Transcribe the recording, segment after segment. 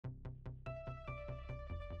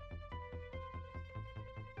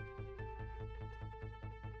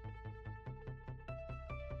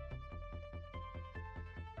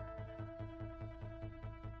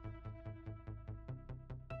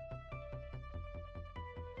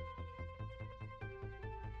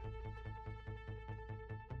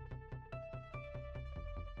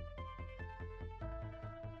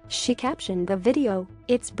She captioned the video,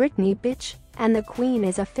 "It's Britney bitch, and the Queen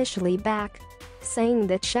is officially back," saying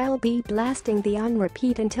that she'll be blasting the on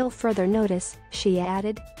repeat until further notice. She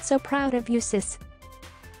added, "So proud of you sis."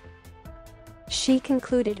 She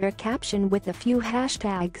concluded her caption with a few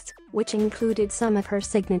hashtags, which included some of her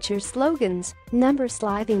signature slogans, number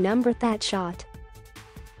sliding number that shot.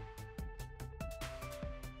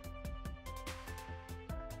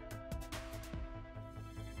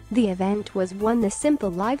 The event was one the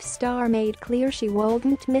Simple Life star made clear she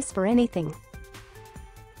wouldn't miss for anything.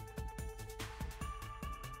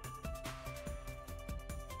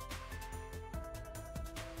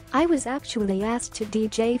 "I was actually asked to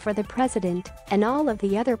DJ for the president and all of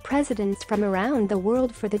the other presidents from around the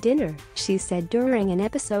world for the dinner," she said during an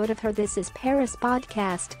episode of her This Is Paris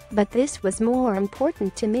podcast, "but this was more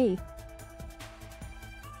important to me."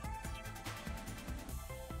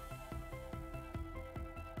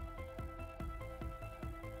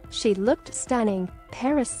 "She looked stunning,"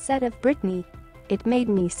 Paris said of Britney. "It made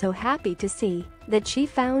me so happy to see that she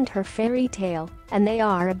found her fairy tale, and they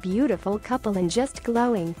are a beautiful couple and just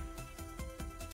glowing."